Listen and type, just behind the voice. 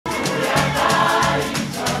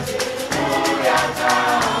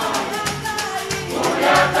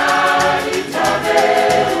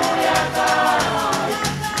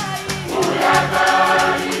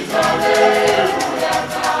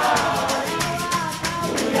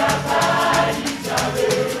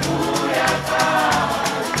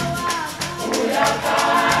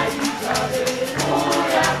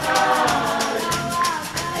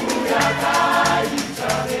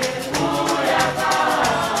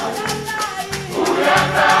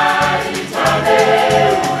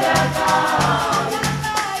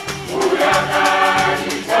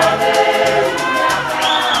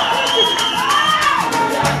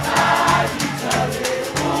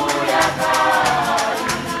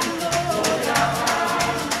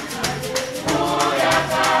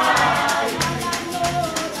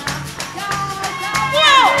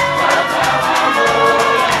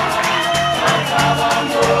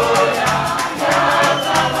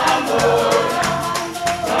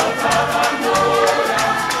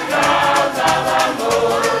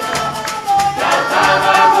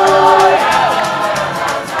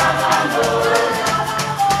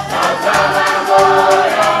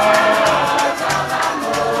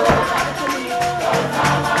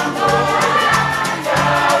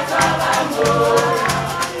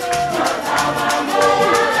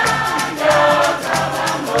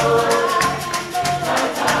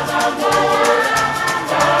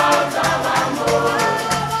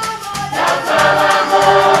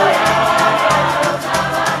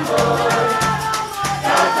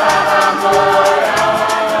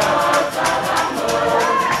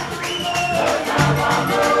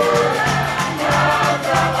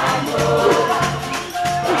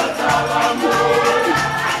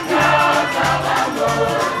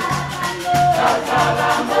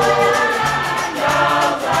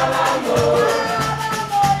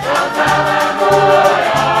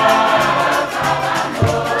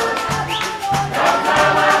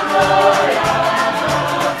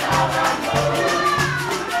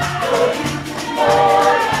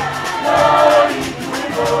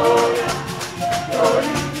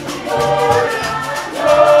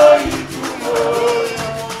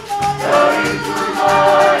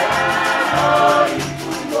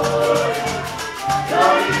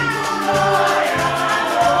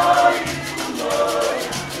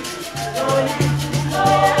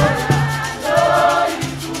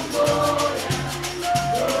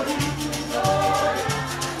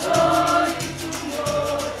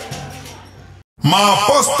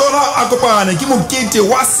a kopane ke mokete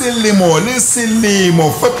wa selemo le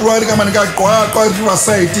selemo February ka mane ka Qwa Qwa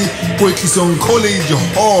Riverside Poetlisong College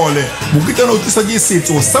Hall. Mokete o tlisa ke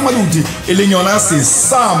setso sa maludi e leng yona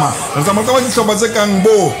sesama re tsamaya ka dihlopha tse kang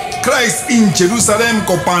bo Christ in Jerusalem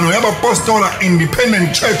Kopano ya Bastola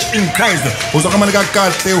Independent Church in Christ o tswa ka mane ka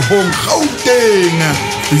Katlehong Gauteng,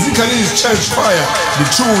 Physicalist Church Choir, the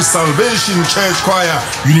True Salvation Church Choir,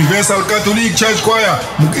 Universal Catholic Church Choir.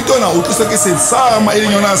 Mokete ona o tlisa ke sesama e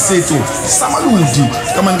leng yona setso sa maludi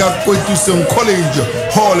ka mane ka Poetlisong College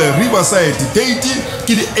Hall Riverside. Date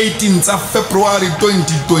ke di 18 tsa February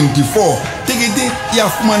 2024. Ticket ya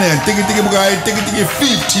fumanea, ticket ke bokae? Ticket ke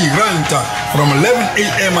 50 rand from 11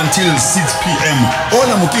 AM until 6 PM.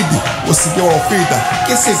 Ona mokete o seke wa feta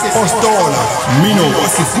ke Sepostola mino wa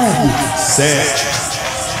sekuku search.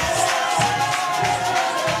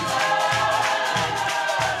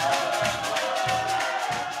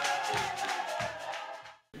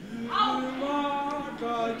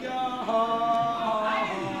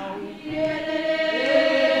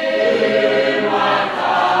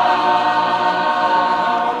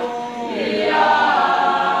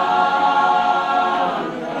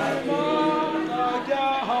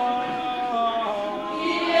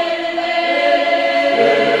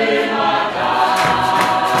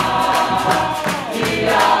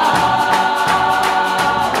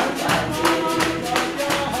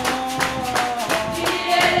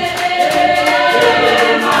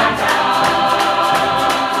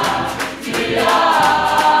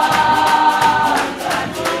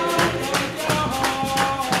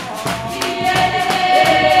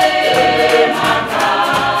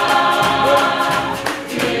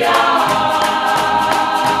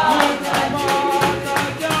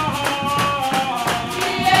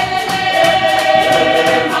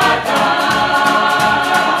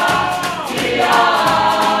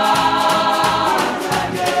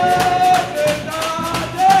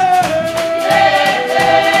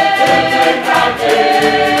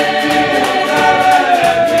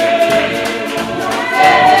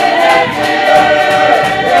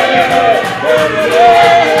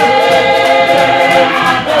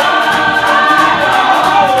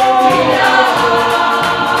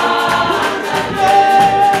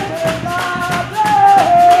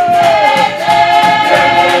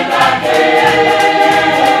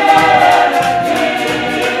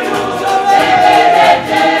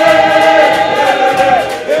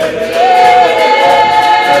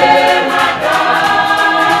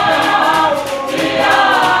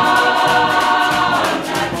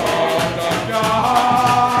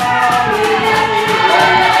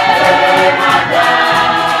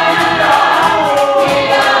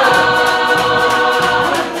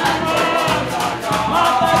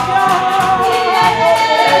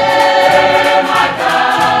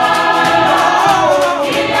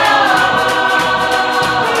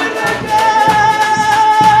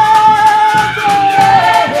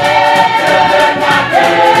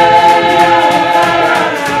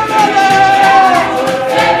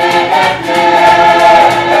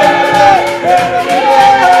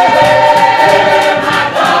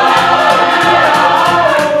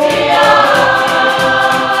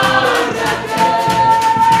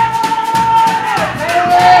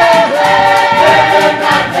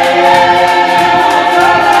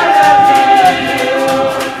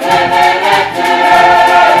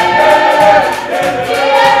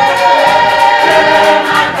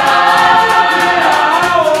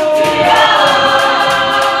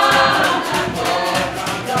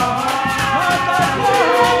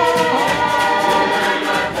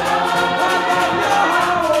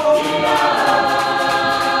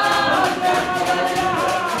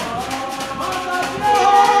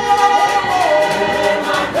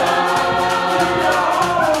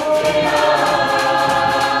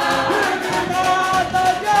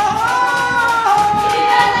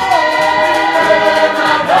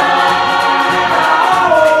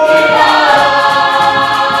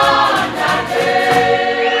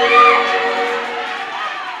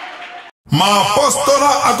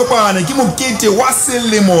 Mapostola a kopane ke mokete wa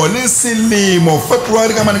selemo le selemo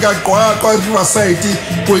February ka mane ka Qwa Qwa Riverside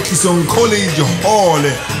Poetlisong College Hall.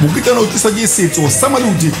 Mokete o tlisa ke setso sa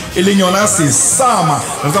maludi e leng yona sesama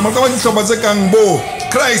re tsamaya ka dihlopha tse kang bo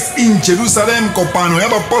Christ in Jerusalem Kopano ya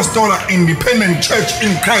Bastola Independent Church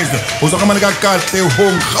in Christ o tswa ka mane ka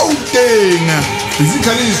Katlehong Gauteng,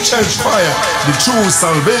 Physicalist Church Choir, the True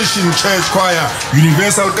Salvation Church Choir,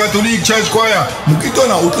 Universal Catholic Church Choir.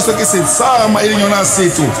 Mukitona utisa ke setsama elinyona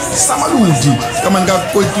setso samaludi kamanga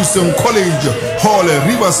kwetuseng College Hall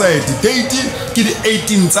Riverside. Date ke di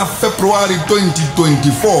 18th of February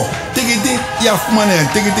 2024. Ticket ya fumana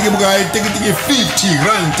ticket ke bukae ticket ke 50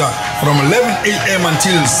 rand from 11 a.m.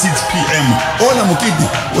 until 6 p.m. Ona mukidi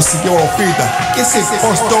usike wa feta ke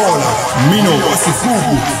Sepostola mino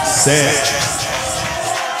wasifuku search.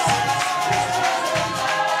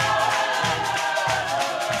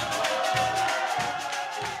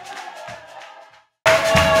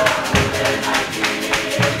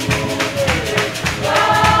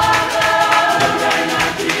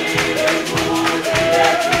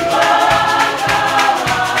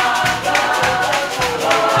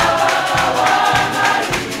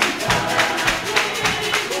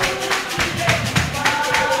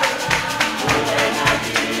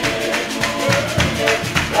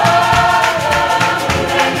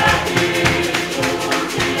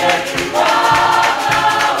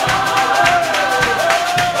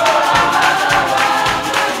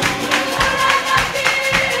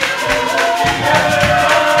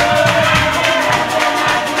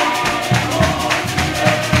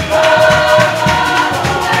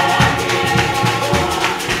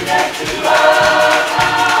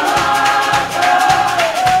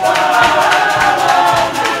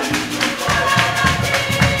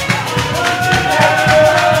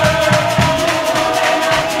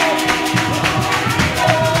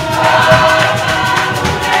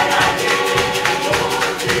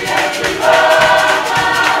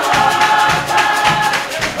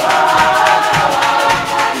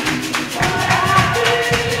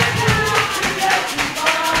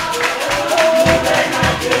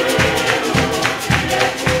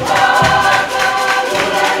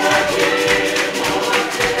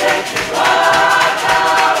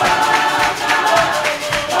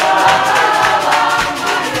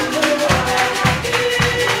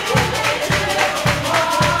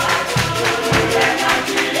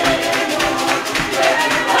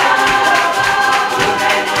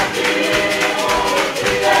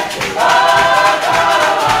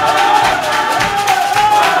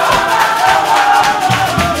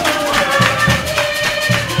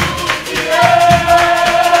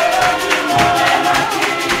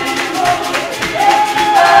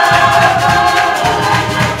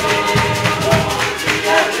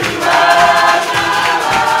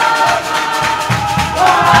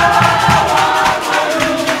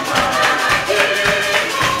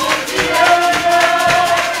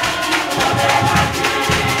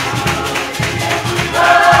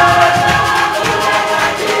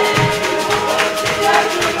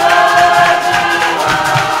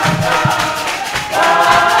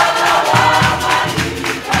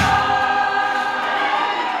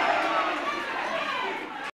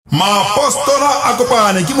 Mapostola a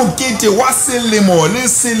Kopano ke mokete wa selemo le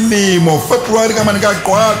selemo February ka manika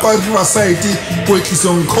Qwa Qwa Riverside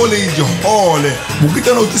Poetlisong College Hall.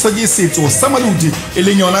 Mokete no tlisa ke setso sa maludi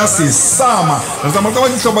elenyona se sama re tsamaya ka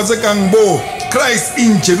ditlhopha tse kang bo Christ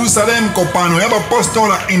in Jerusalem Kopano ya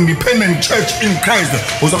Bastola Independent Church in Christ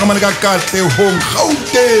o tsaka manika Katlehong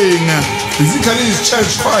Gauteng. Physicalist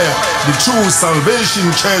Church Choir, the True Salvation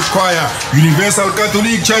Church Choir, Universal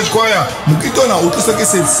Catholic Church Choir. Mukitona utlisa ke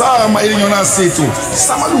setsama elinyona setso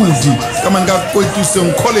samaludi kamanga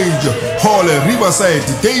kwetuseng College Hall Riverside.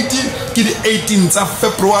 Date ke di 18th of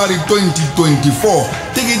February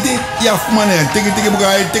 2024. Ticket ya fumana ticket ke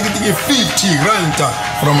bukae ticket ke 50 rand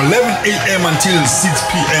from 11 a.m. until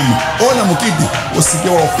 6 p.m. Ona mukidi usike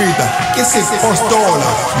wa feta ke Sepostola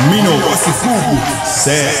mino wasifuku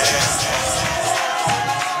search.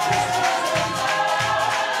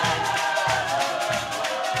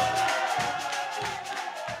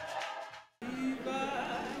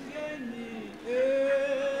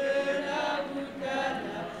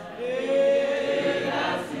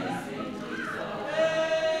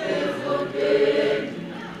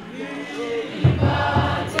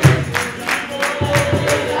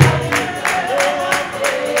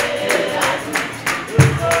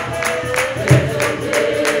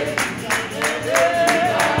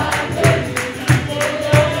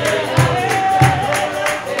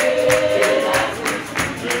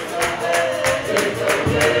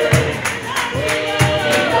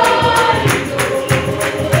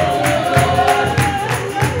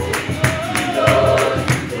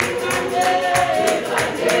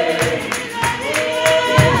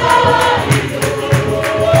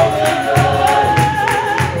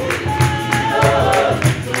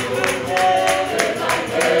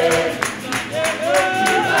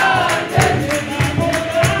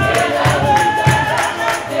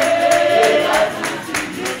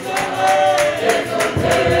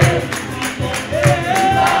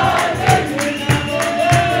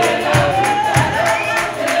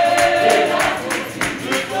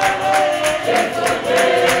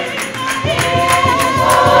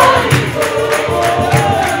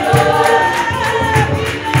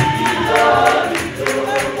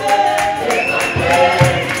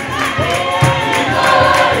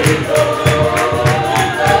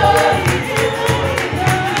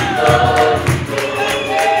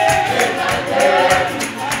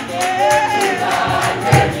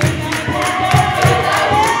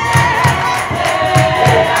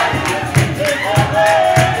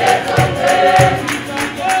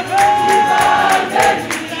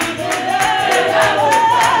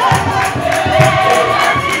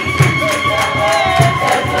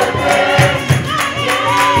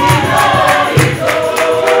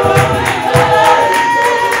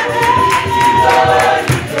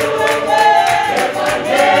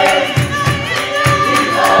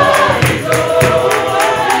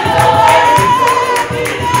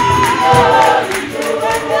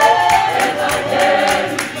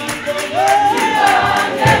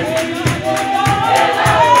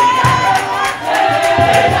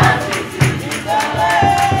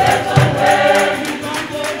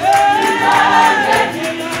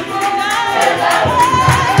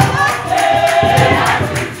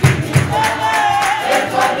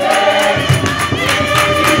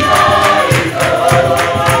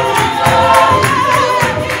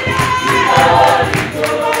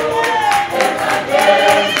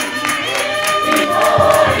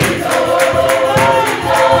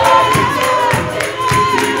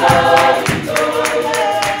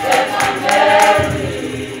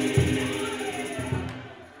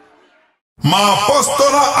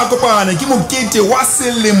 Kopano ke mokete wa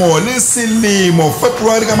selemo le selemo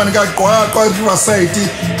February ka mane ka Qwa Qwa Riverside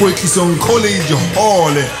Kwetlisong College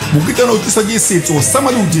Hall mokete o tlisa ke setso sa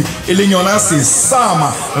maludi e leng yona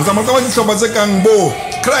sesama re tsamaya ka dihlopha tse kang bo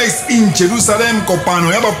Christ in Jerusalem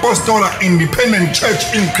Kopano ya Bastola Independent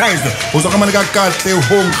Church in Christ o tswa ka mane ka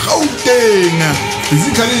Katlehong Gauteng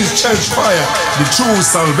Physicalist Church Choir the True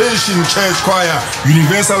Salvation Church Choir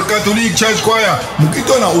Universal Catholic Church Choir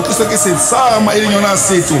mokete ona o tlisa ke sesama e leng yona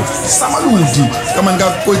setso sa maludi ka mane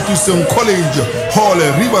ka Kwetlisong College Hall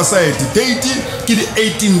Riverside date ke di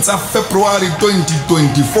 18 tsa February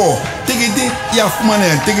 2024 ticket ya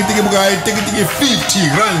fumanea ticket ke bokae ticket ke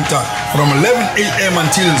 50 rand from 11 a.m.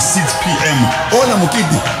 until 6 p.m. ona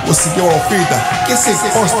mokete o seke wa feta ke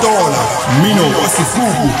Sepostola mino wa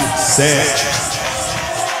sefuku search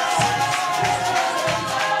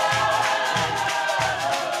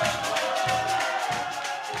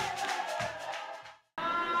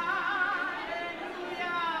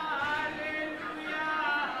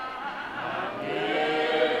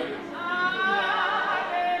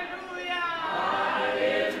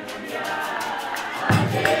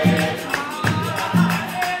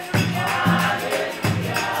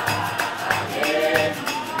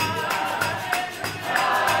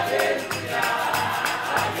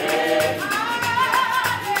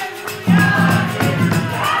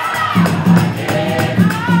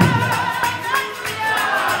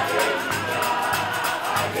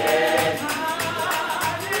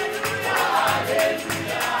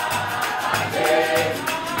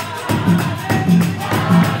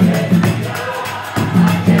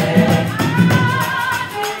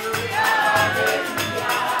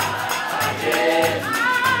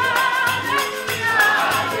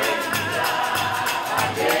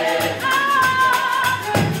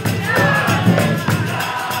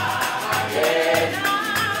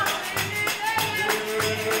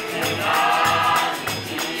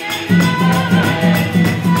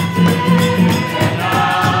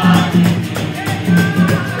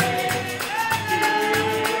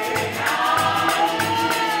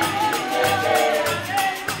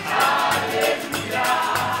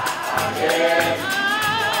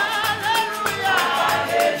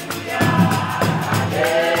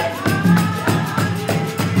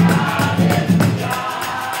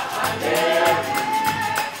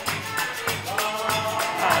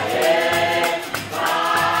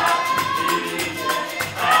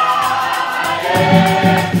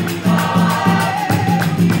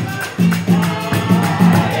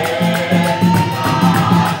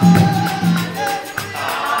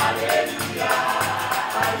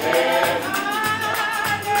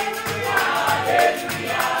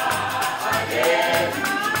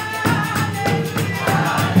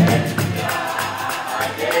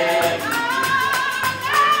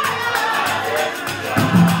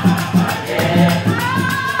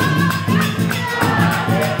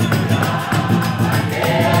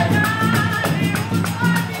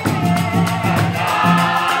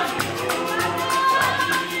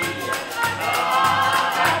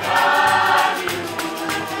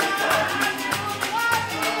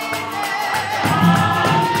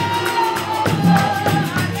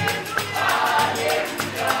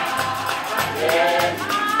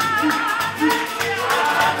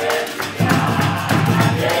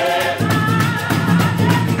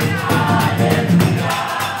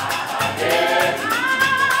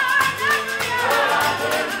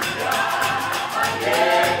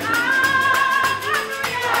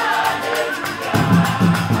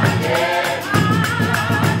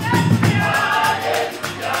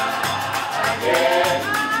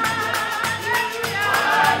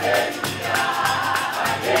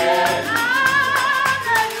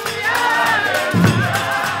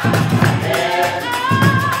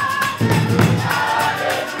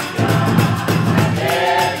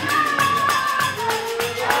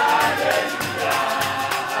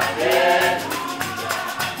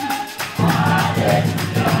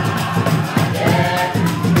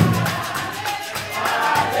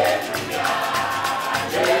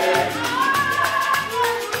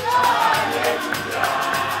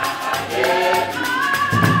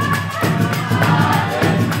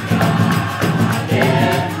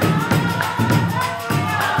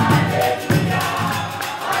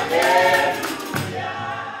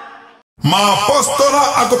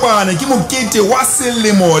Mapostola a Kopano ke mokete wa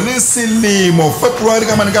selemo le selemo February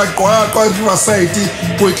ka mane ka Qwa Qwa Riverside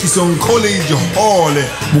Kwetlisong College Hall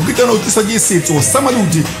mokete o tlisa ke setso sa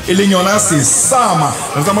maludi e leng yona sesama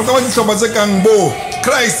re tsamaya ka dihlopha tse kang bo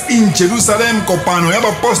Christ in Jerusalem Kopano ya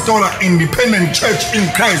Bastola Independent Church in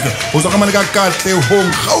Christ uzokamalika kahle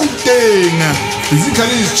home Gauteng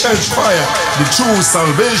Physicalist Church Choir, the True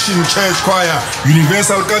Salvation Church Choir,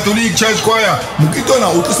 Universal Catholic Church Choir mukitona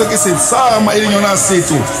utlisa ke setsama elinyona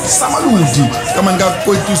setso samaludi kamanka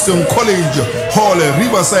kwetusong College Hall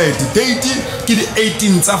Riverside date ke di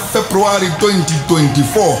 18th of February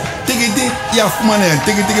 2024 ticket ya fumana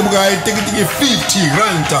ticket ke bukae ticket ke 50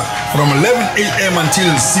 rand from 11 a.m.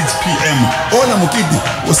 until 6 p.m. ona mukidi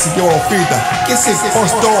usike wa feta ke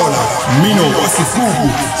Sepostola mino wasikuku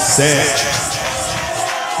search.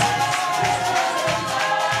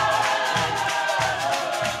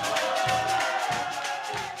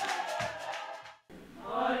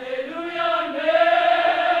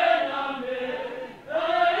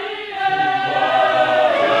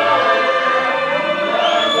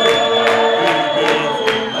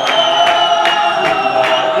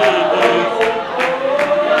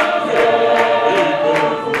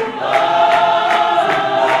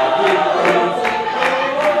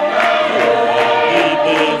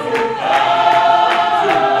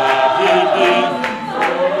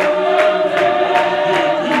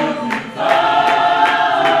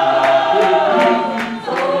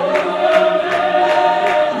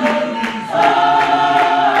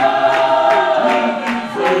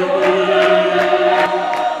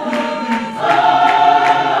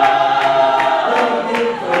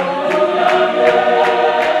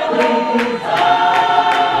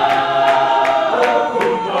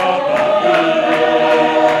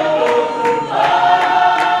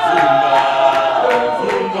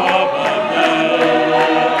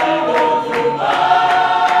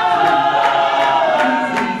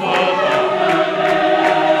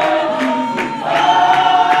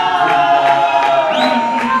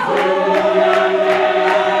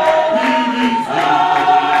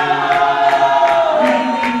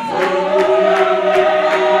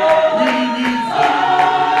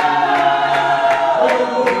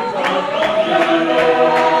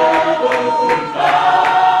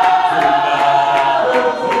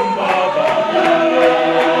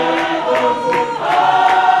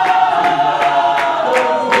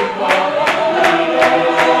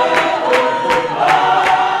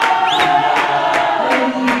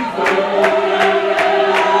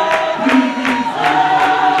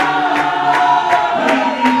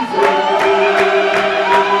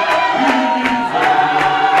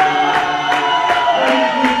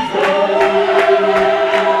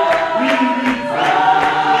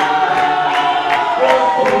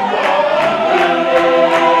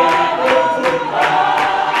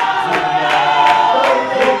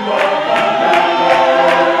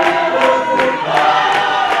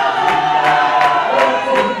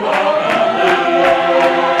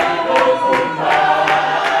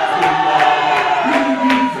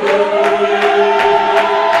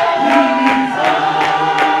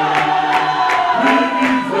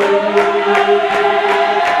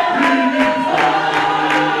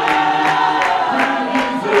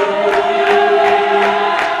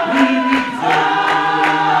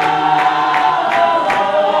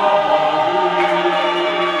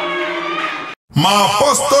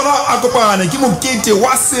 Mapostola akopane ki mokete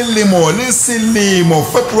wa selemo le selemo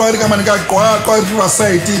February ka manika Qwa Qwa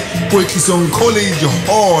Riverside Indigenous College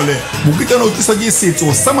Hall mokete no tlisa ke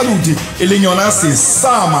setso samaludi elinyona se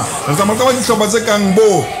sama ntsama ka ba dihloba tse kang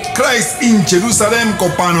bo Christ in Jerusalem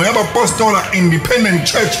Kopano ya Bastola Independent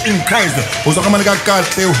Church in Christ uzokamalika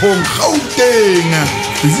kahle home Gauteng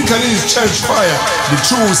Physicalist Church Choir, the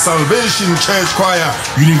True Salvation Church Choir,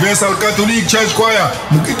 Universal Catholic Church Choir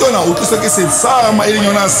mukitona utlisa ke setsama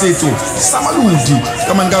elinyona setso samaludi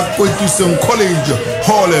kamanka kwetusong College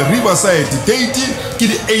Hall Riverside date ke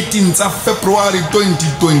di 18th of February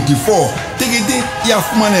 2024 ticket ya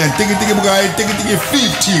fumana ticket ke bukae ticket ke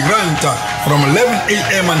 50 rand from 11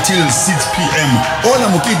 a.m. until 6 p.m. ona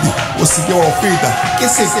mukidi usike wa feta ke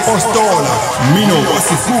Sepostola mino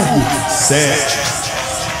wasikuku search.